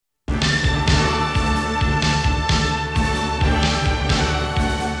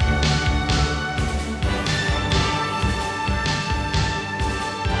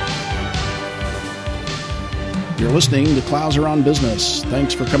You're listening to Clouser on Business.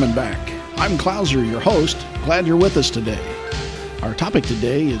 Thanks for coming back. I'm Clouser, your host. Glad you're with us today. Our topic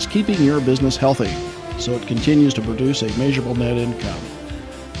today is keeping your business healthy so it continues to produce a measurable net income.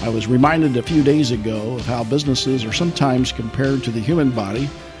 I was reminded a few days ago of how businesses are sometimes compared to the human body,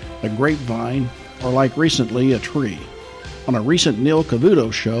 a grapevine, or like recently, a tree. On a recent Neil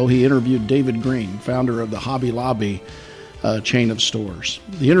Cavuto show, he interviewed David Green, founder of the Hobby Lobby chain of stores.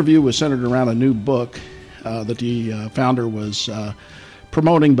 The interview was centered around a new book that the founder was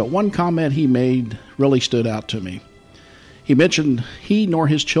promoting, but one comment he made really stood out to me. He mentioned he nor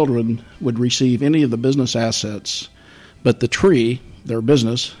his children would receive any of the business assets, but the tree, their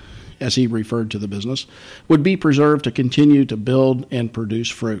business, as he referred to the business, would be preserved to continue to build and produce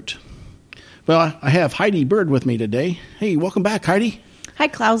fruit. Well, I have Heidi Bird with me today. Hey, welcome back, Heidi. Hi,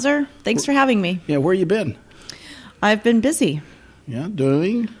 Clouser. Thanks for having me. Yeah, where you been? I've been busy. Yeah,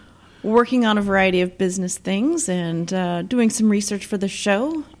 doing? Working on a variety of business things and doing some research for the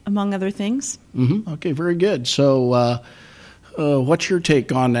show, among other things. Mm-hmm. Okay, very good. So what's your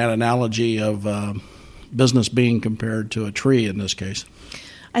take on that analogy of business being compared to a tree in this case?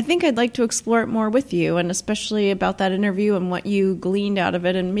 I think I'd like to explore it more with you, and especially about that interview and what you gleaned out of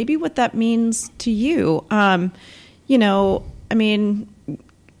it and maybe what that means to you.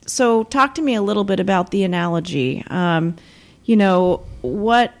 So talk to me a little bit about the analogy.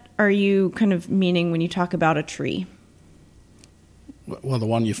 What are you kind of meaning when you talk about a tree? Well, the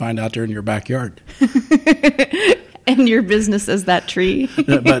one you find out there in your backyard. And your business is that tree.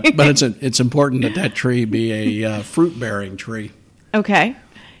 but it's important that tree be a fruit-bearing tree. Okay.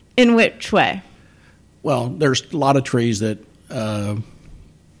 In which way? Well, there's a lot of trees that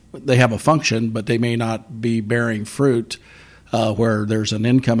they have a function, but they may not be bearing fruit where there's an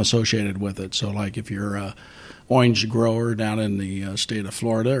income associated with it. So like if you're a orange grower down in the state of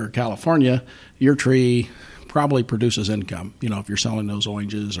Florida or California, your tree probably produces income. You know, if you're selling those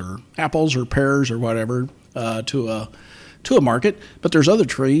oranges or apples or pears or whatever to a market. But there's other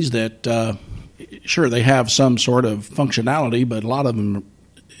trees that, sure, they have some sort of functionality, but a lot of them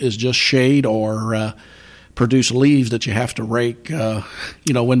is just shade or produce leaves that you have to rake,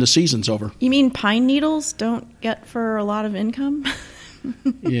 when the season's over. You mean pine needles don't get for a lot of income?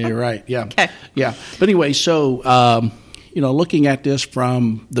 Yeah, right. Yeah. Okay. Yeah. But anyway, so, looking at this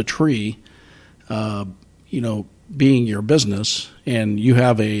from the tree, being your business, and you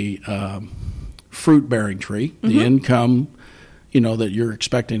have a fruit-bearing tree, mm-hmm. the income, that you're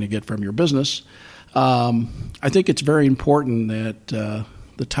expecting to get from your business, I think it's very important that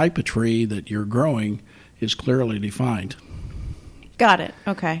the type of tree that you're growing is clearly defined. Got it.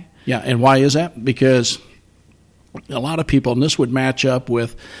 Okay. Yeah, and why is that? Because a lot of people, and this would match up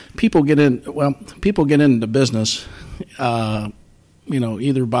with people get into business,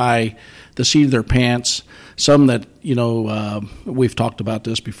 either by the seat of their pants. Some that, we've talked about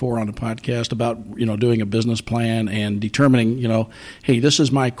this before on the podcast about, doing a business plan and determining, hey, this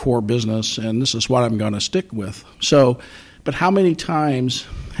is my core business and this is what I'm going to stick with. So, but how many times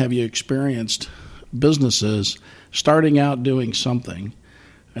have you experienced businesses starting out doing something,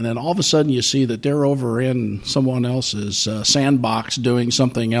 and then all of a sudden you see that they're over in someone else's sandbox doing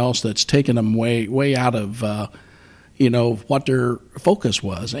something else that's taken them way out of what their focus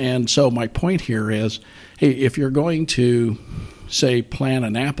was. And so my point here is, hey, if you're going to, say, plant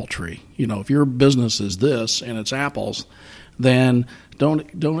an apple tree, if your business is this and it's apples, then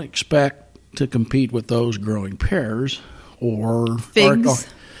don't expect to compete with those growing pears or figs.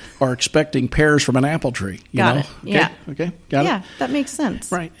 Or expecting pears from an apple tree. Got it. Okay? Yeah. Okay. Got it? Yeah, that makes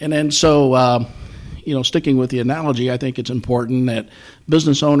sense. Right. And then so, sticking with the analogy, I think it's important that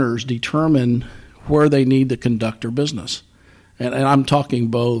business owners determine where they need to conduct their business. And I'm talking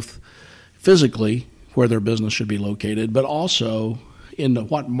both physically, where their business should be located, but also in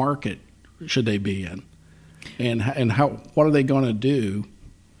what market should they be in, and what are they going to do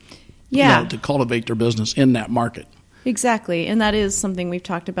to cultivate their business in that market. Exactly, and that is something we've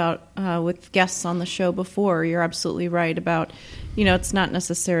talked about with guests on the show before. You're absolutely right about, it's not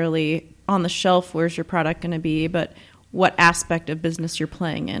necessarily on the shelf where's your product going to be, but what aspect of business you're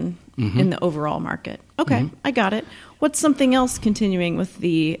playing in the overall market. Okay, mm-hmm. I got it. What's something else continuing with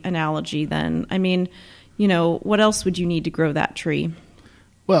the analogy then? I mean, what else would you need to grow that tree?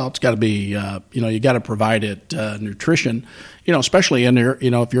 Well, it's got to be, you got to provide it nutrition, especially in there,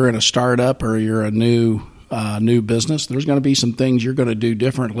 if you're in a startup or you're a new business, there's going to be some things you're going to do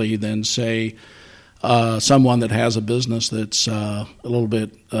differently than, say, someone that has a business that's a little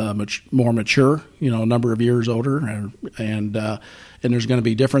bit more mature, a number of years older, and there's going to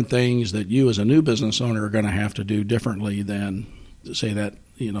be different things that you as a new business owner are going to have to do differently than, say, that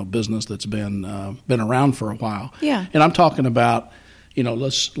business that's been around for a while. Yeah. And I'm talking about,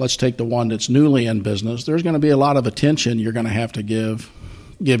 let's take the one that's newly in business. There's going to be a lot of attention you're going to have to give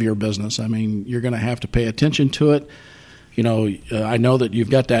your business. I mean, you're going to have to pay attention to it. I know that you've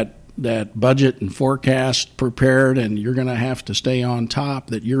got that budget and forecast prepared, and you're going to have to stay on top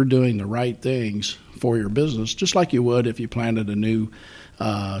that you're doing the right things for your business, just like you would if you planted a new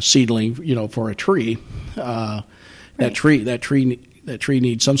seedling, for a tree. Right. That tree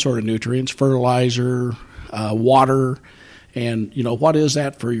needs some sort of nutrients, fertilizer, water, and what is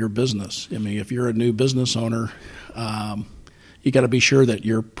that for your business? I mean, if you're a new business owner, you got to be sure that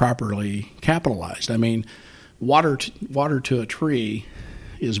you're properly capitalized. I mean, water to a tree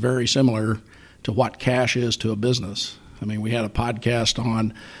is very similar to what cash is to a business. I mean, we had a podcast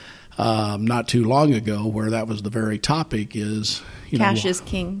on not too long ago where that was the very topic is, cash is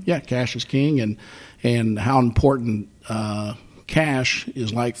king. Yeah, cash is king, and how important cash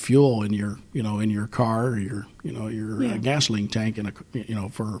is like fuel in your car, or your gasoline tank,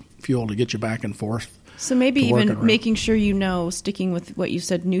 and for fuel to get you back and forth. So maybe even making sure sticking with what you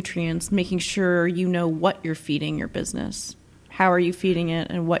said, nutrients, making sure what you're feeding your business. How are you feeding it,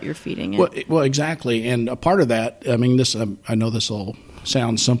 and what you're feeding it? Well, exactly. And a part of that, I mean, I know this will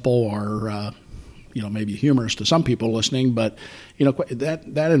sound simple or maybe humorous to some people listening, but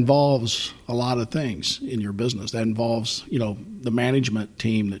that involves a lot of things in your business. That involves the management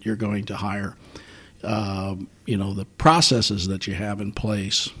team that you're going to hire, the processes that you have in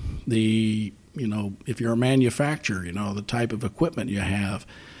place, if you're a manufacturer, the type of equipment you have.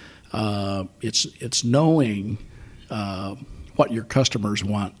 It's knowing what your customers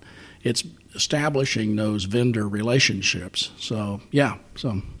want. It's establishing those vendor relationships. So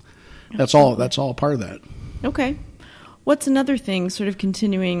that's all part of that. Okay. What's another thing, sort of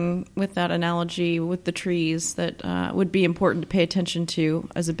continuing with that analogy with the trees, that would be important to pay attention to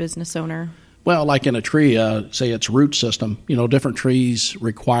as a business owner? Well, like in a tree, say its root system, different trees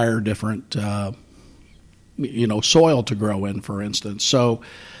require different, soil to grow in, for instance. So,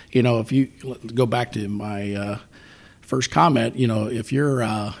 if you go back to my first comment, if you're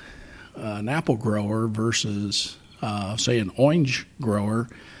an apple grower versus, say, an orange grower,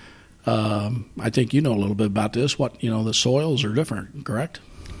 I think you know a little bit about this. The soils are different, correct?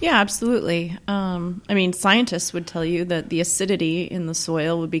 Yeah, absolutely. Scientists would tell you that the acidity in the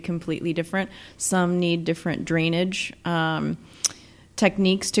soil would be completely different. Some need different drainage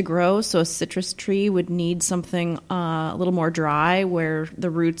techniques to grow. So a citrus tree would need something a little more dry where the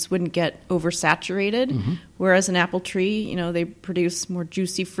roots wouldn't get oversaturated. Mm-hmm. Whereas an apple tree, they produce more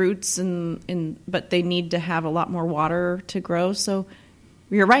juicy fruits, but they need to have a lot more water to grow. So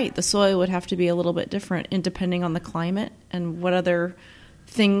you're right, the soil would have to be a little bit different, and depending on the climate and what other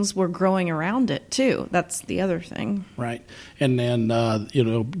things were growing around it too. That's the other thing. Right. And then,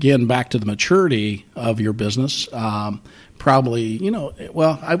 again, back to the maturity of your business, probably,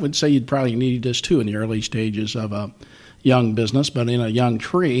 I would say you'd probably need this too in the early stages of a young business, but in a young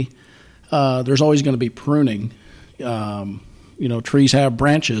tree, there's always going to be pruning. Trees have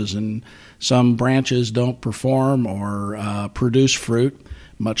branches, and some branches don't perform or produce fruit.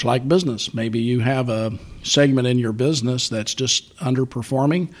 Much like business. Maybe you have a segment in your business that's just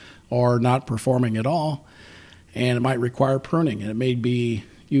underperforming or not performing at all, and it might require pruning. And it may be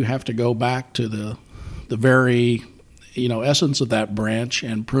you have to go back to the very essence of that branch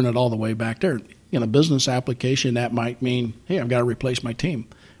and prune it all the way back there. In a business application, that might mean, hey, I've got to replace my team.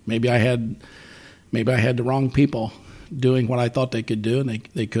 Maybe I had the wrong people doing what I thought they could do, and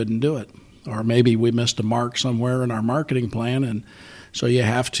they couldn't do it. Or maybe we missed a mark somewhere in our marketing plan, and so you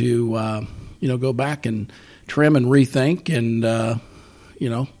have to, go back and trim and rethink and,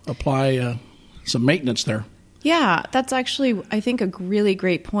 apply some maintenance there. Yeah, that's actually, I think, a really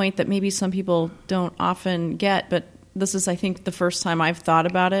great point that maybe some people don't often get, but this is, I think, the first time I've thought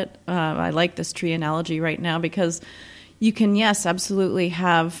about it. I like this tree analogy right now because you can, yes, absolutely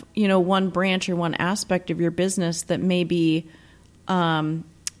have, one branch or one aspect of your business that may be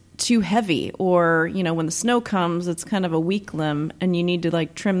too heavy, or when the snow comes, it's kind of a weak limb and you need to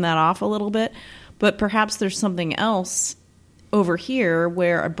trim that off a little bit. But perhaps there's something else over here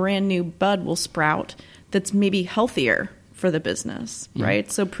where a brand new bud will sprout that's maybe healthier for the business,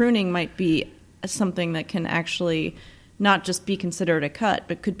 right? So pruning might be something that can actually not just be considered a cut,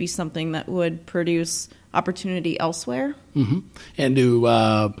 but could be something that would produce opportunity elsewhere. Mm-hmm. And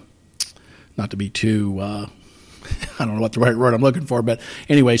to not to be too I don't know what the right word I'm looking for, but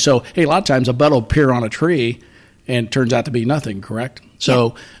anyway, so hey, a lot of times a bud will appear on a tree and it turns out to be nothing, correct?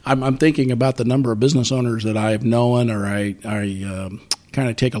 So yeah. I'm thinking about the number of business owners that I've known or I kind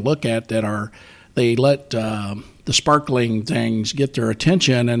of take a look at that they let sparkling things get their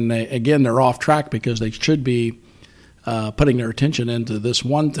attention, and they're off track because they should be putting their attention into this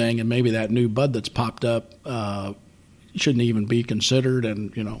one thing, and maybe that new bud that's popped up shouldn't even be considered.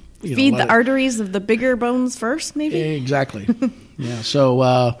 And feed the arteries of the bigger bones first, maybe. Exactly. Yeah.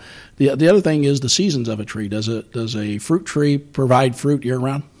 So the other thing is the seasons of a tree. Does a fruit tree provide fruit year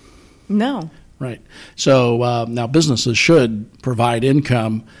round? No. Right. So now businesses should provide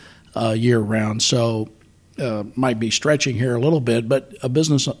income year round. So might be stretching here a little bit, but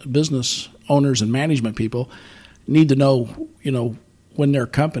business owners and management people need to know, when their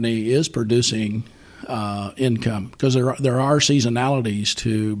company is producing income, because there are seasonalities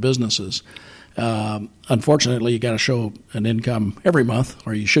to businesses. Unfortunately, you got to show an income every month,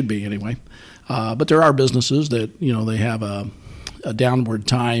 or you should be anyway. But there are businesses that they have a downward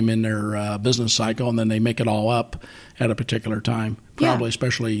time in their business cycle, and then they make it all up at a particular time. Probably,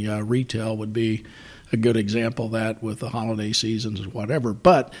 especially retail would be a good example of that with the holiday seasons or whatever.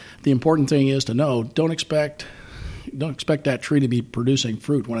 But the important thing is to know: don't expect that tree to be producing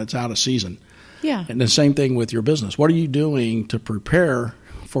fruit when it's out of season. Yeah. And the same thing with your business. What are you doing to prepare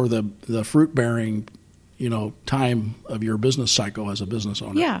for the fruit bearing, time of your business cycle as a business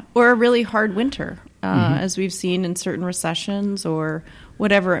owner? Yeah, or a really hard winter, as we've seen in certain recessions or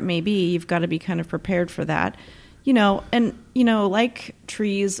whatever it may be. You've got to be kind of prepared for that. Like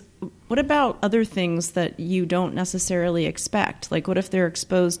trees, what about other things that you don't necessarily expect? Like, what if they're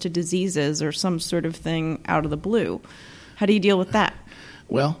exposed to diseases or some sort of thing out of the blue? How do you deal with that?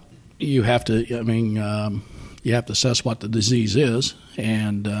 Well, you have to, you have to assess what the disease is,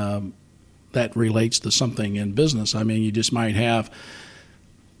 and that relates to something in business. I mean, you just might have,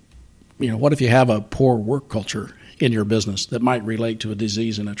 what if you have a poor work culture in your business that might relate to a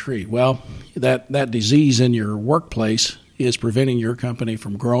disease in a tree? Well, that disease in your workplace is preventing your company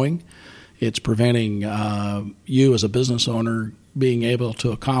from growing. It's preventing you as a business owner being able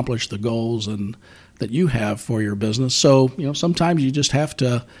to accomplish the goals and that you have for your business. So, sometimes you just have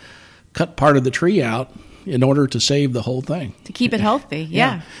to cut part of the tree out in order to save the whole thing. To keep it healthy,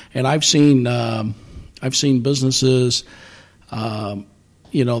 yeah. And I've seen businesses,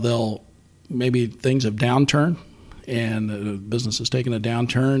 they'll maybe things have downturned, and the business has taken a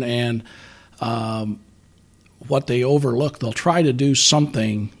downturn, and what they overlook, they'll try to do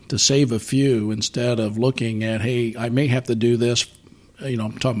something to save a few instead of looking at, hey, I may have to do this.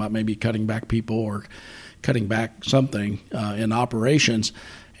 I'm talking about maybe cutting back people or cutting back something in operations.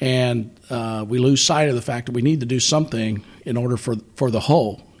 And we lose sight of the fact that we need to do something in order for the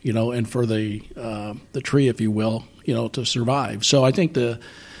whole, and for the tree, if you will, to survive. So I think the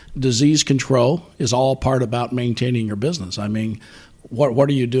disease control is all part about maintaining your business. I mean, what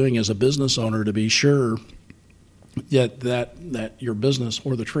are you doing as a business owner to be sure that your business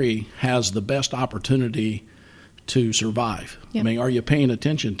or the tree has the best opportunity to survive? Yep. I mean, are you paying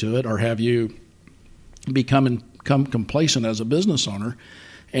attention to it, or have you become complacent as a business owner,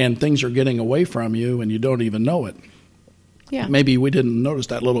 and things are getting away from you and you don't even know it? Yeah. Maybe we didn't notice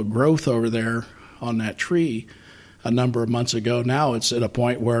that little growth over there on that tree a number of months ago. Now it's at a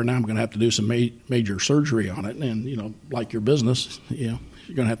point where now I'm going to have to do some major surgery on it. And, like your business, you're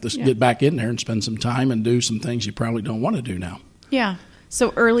going to have to get back in there and spend some time and do some things you probably don't want to do now. Yeah.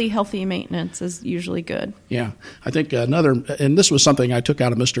 So early healthy maintenance is usually good. Yeah. I think and this was something I took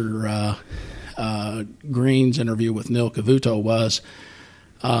out of Mr. Green's interview with Neil Cavuto, was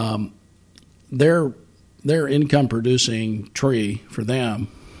their income producing tree for them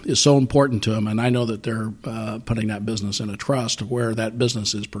is so important to them, and I know that they're putting that business in a trust where that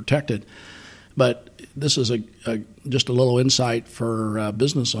business is protected. But this is just a little insight for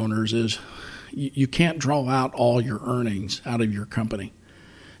business owners: is you can't draw out all your earnings out of your company.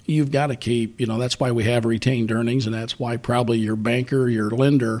 You've got to keep, that's why we have retained earnings, and that's why probably your banker, your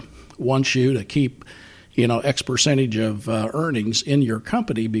lender wants you to keep, X percentage of earnings in your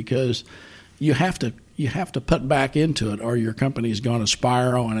company, because you have to put back into it, or your company is going to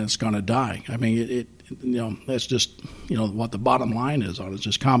spiral and it's going to die. I mean, that's just, what the bottom line is on it. It's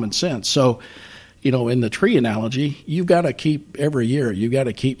just common sense. So, in the tree analogy, you've got to keep every year, you've got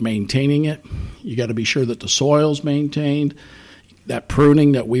to keep maintaining it. You got to be sure that the soil's maintained. That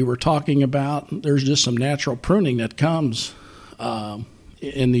pruning that we were talking about, there's just some natural pruning that comes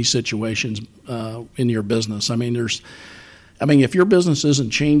in these situations in your business. I mean, if your business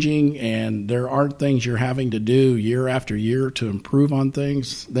isn't changing and there aren't things you're having to do year after year to improve on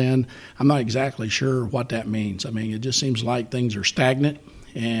things, then I'm not exactly sure what that means. I mean, it just seems like things are stagnant,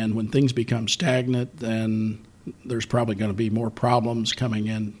 and when things become stagnant, then there's probably going to be more problems coming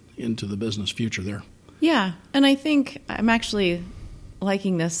into the business future there. Yeah, and I think I'm actually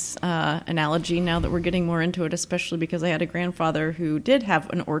liking this analogy now that we're getting more into it, especially because I had a grandfather who did have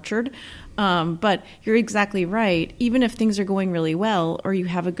an orchard. But you're exactly right. Even if things are going really well or you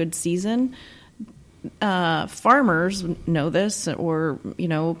have a good season, farmers know this, or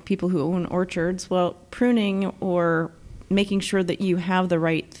people who own orchards. Well, pruning or making sure that you have the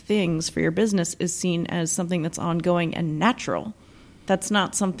right things for your business is seen as something that's ongoing and natural. That's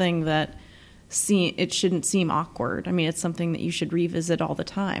not something that it shouldn't seem awkward. I mean, it's something that you should revisit all the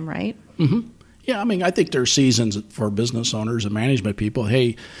time, right? Mm-hmm. Yeah, I mean, I think there's seasons for business owners and management people.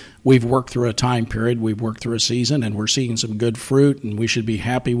 Hey, we've worked through a time period, we've worked through a season, and we're seeing some good fruit, and we should be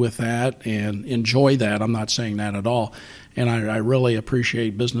happy with that and enjoy that. I'm not saying that at all. And I really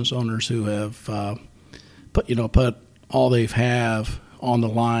appreciate business owners who have put all they have on the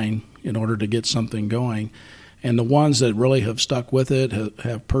line in order to get something going. And the ones that really have stuck with it,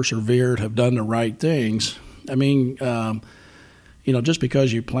 have persevered, have done the right things. I mean, just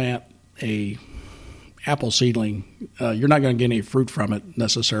because you plant a apple seedling, you're not going to get any fruit from it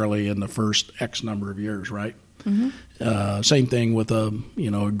necessarily in the first X number of years, right? Mm-hmm. Same thing with a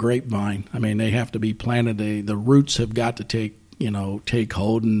grapevine. I mean, they have to be planted. The roots have got to take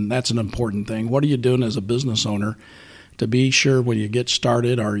hold, and that's an important thing. What are you doing as a business owner to be sure when you get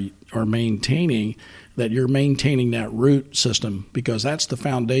started or maintaining that you're maintaining that root system, because that's the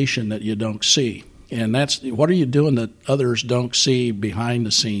foundation that you don't see. And that's what are you doing that others don't see behind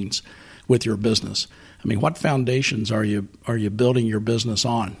the scenes with your business? I mean, what foundations are you building your business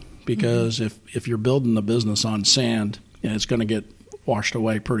on? Because if you're building the business on sand, it's going to get washed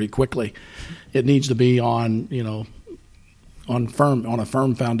away pretty quickly. It needs to be on a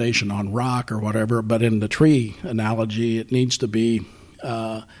firm foundation, on rock or whatever. But in the tree analogy, it needs to be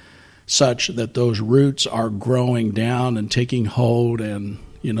such that those roots are growing down and taking hold and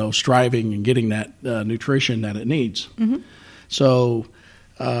striving and getting that nutrition that it needs. Mm-hmm. So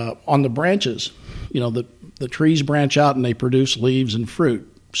on the branches, the trees branch out and they produce leaves and fruit.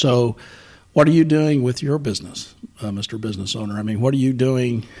 So what are you doing with your business, Mr. Business Owner? I mean, what are you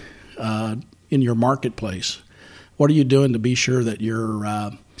doing in your marketplace? What are you doing to be sure that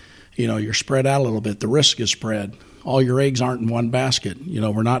you're spread out a little bit? The risk is spread. All your eggs aren't in one basket.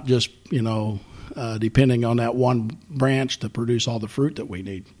 We're not just, depending on that one branch to produce all the fruit that we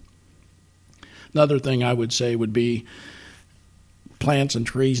need. Another thing I would say would be plants and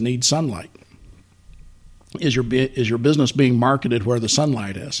trees need sunlight. Is your business being marketed where the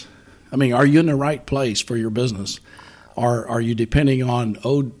sunlight is? I mean, are you in the right place for your business? Are you depending on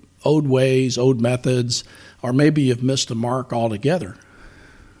old ways, old methods, or maybe you've missed the mark altogether?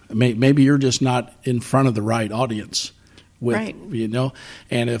 Maybe you're just not in front of the right audience right.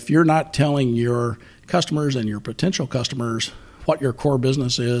 And if you're not telling your customers and your potential customers what your core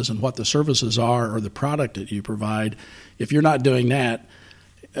business is and what the services are or the product that you provide, if you're not doing that,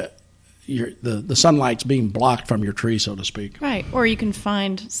 the sunlight's being blocked from your tree, so to speak. Right. Or you can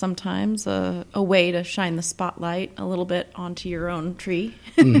find sometimes a way to shine the spotlight a little bit onto your own tree,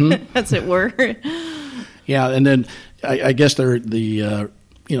 as it were. Yeah, and then I guess the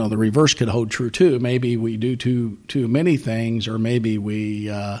reverse could hold true too. Maybe we do too many things, or maybe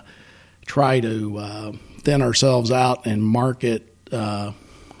we try to thin ourselves out and market to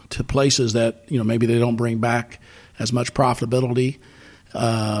places that maybe they don't bring back as much profitability.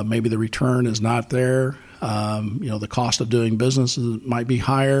 Maybe the return is not there. The cost of doing business might be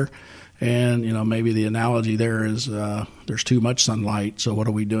higher, and maybe the analogy there is there's too much sunlight. So what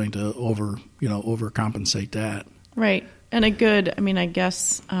are we doing to overcompensate that? Right. And I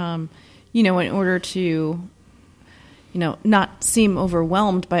guess, in order to, not seem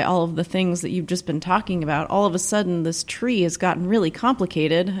overwhelmed by all of the things that you've just been talking about, all of a sudden this tree has gotten really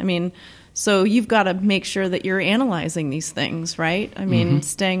complicated. I mean, so you've got to make sure that you're analyzing these things, right? I mean,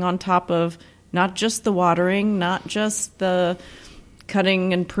 staying on top of not just the watering, not just the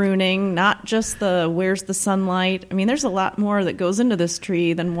cutting and pruning, not just the where's the sunlight. I mean, there's a lot more that goes into this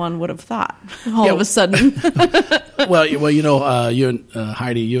tree than one would have thought all of a sudden. Well, you and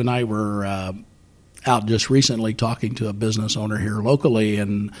Heidi, you and I were out just recently talking to a business owner here locally,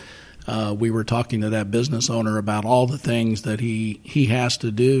 and we were talking to that business owner about all the things that he has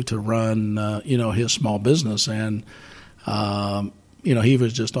to do to run, his small business. And, he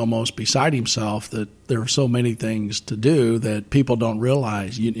was just almost beside himself that there are so many things to do that people don't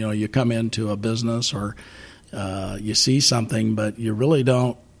realize. You come into a business or you see something, but you really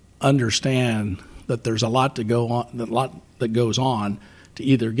don't understand that there's a lot that goes on to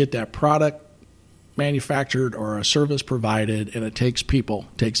either get that product manufactured or a service provided, and it takes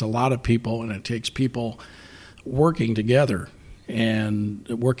a lot of people, and it takes people working together in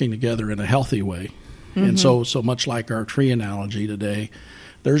a healthy way. And so much like our tree analogy today,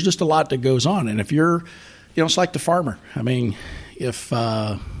 there's just a lot that goes on. And if you're, it's like the farmer. I mean, if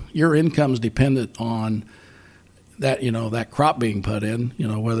your income's dependent on that, that crop being put in,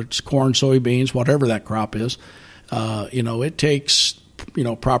 whether it's corn, soybeans, whatever that crop is, it takes,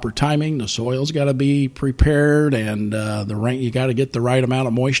 proper timing. The soil's got to be prepared, and the rain, you got to get the right amount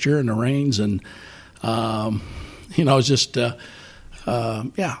of moisture in the rains. And, it's just,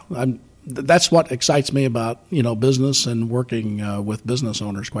 that's what excites me about, business and working with business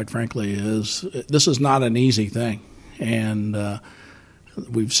owners, quite frankly, is this is not an easy thing. And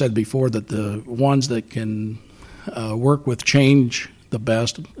we've said before that the ones that can work with change the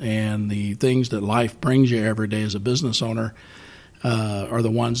best and the things that life brings you every day as a business owner are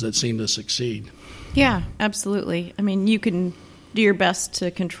the ones that seem to succeed. Yeah, absolutely. I mean, you can do your best to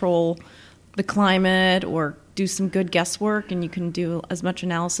control the climate or do some good guesswork, and you can do as much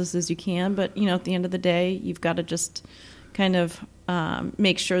analysis as you can. But, at the end of the day, you've got to just kind of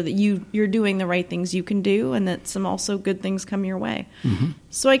make sure that you're doing the right things you can do, and that some also good things come your way. Mm-hmm.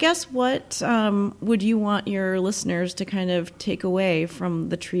 So I guess what would you want your listeners to kind of take away from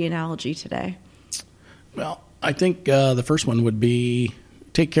the tree analogy today? Well, I think the first one would be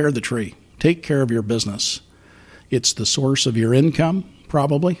take care of the tree. Take care of your business. It's the source of your income,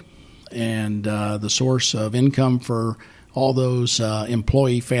 probably, and the source of income for all those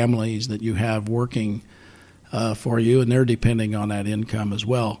employee families that you have working for you, and they're depending on that income as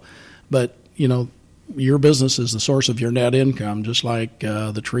well. But, your business is the source of your net income, just like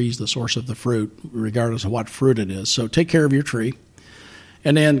the tree's the source of the fruit, regardless of what fruit it is. So take care of your tree.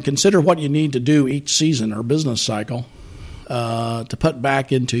 And then consider what you need to do each season or business cycle to put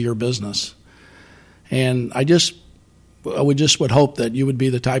back into your business. And I would hope that you would be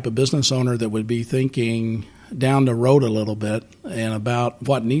the type of business owner that would be thinking down the road a little bit and about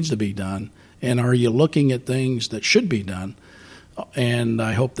what needs to be done. And are you looking at things that should be done? And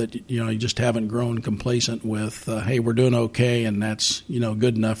I hope that, you just haven't grown complacent with, hey, we're doing okay and that's,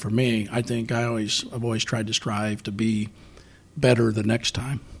 good enough for me. I think I've always tried to strive to be better the next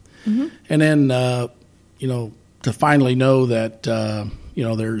time. Mm-hmm. And then, to finally know that,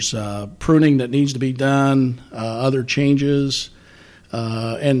 there's pruning that needs to be done, other changes,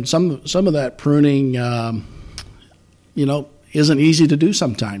 and some of that pruning, isn't easy to do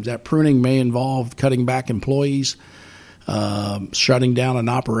sometimes. That pruning may involve cutting back employees, shutting down an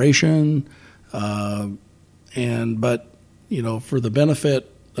operation, but for the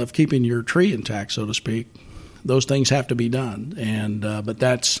benefit of keeping your tree intact, so to speak, those things have to be done. And but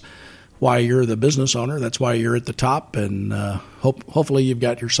that's why you're the business owner. That's why you're at the top, and hopefully you've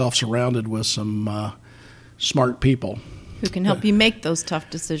got yourself surrounded with some smart people who can help you make those tough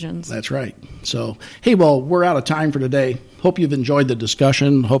decisions. That's right. So, hey, well, we're out of time for today. Hope you've enjoyed the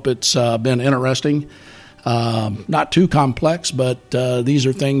discussion. Hope it's been interesting. Not too complex, but these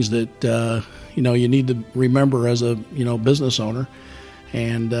are things that you need to remember as a business owner,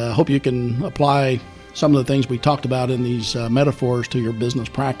 and hope you can apply some of the things we talked about in these metaphors to your business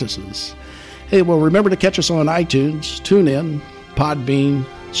practices. Hey, well, remember to catch us on iTunes, TuneIn, Podbean,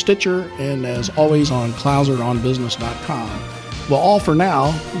 Stitcher, and as always on ClouserOnBusiness.com. Well, all for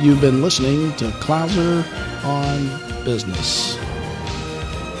now, you've been listening to Clouser on Business.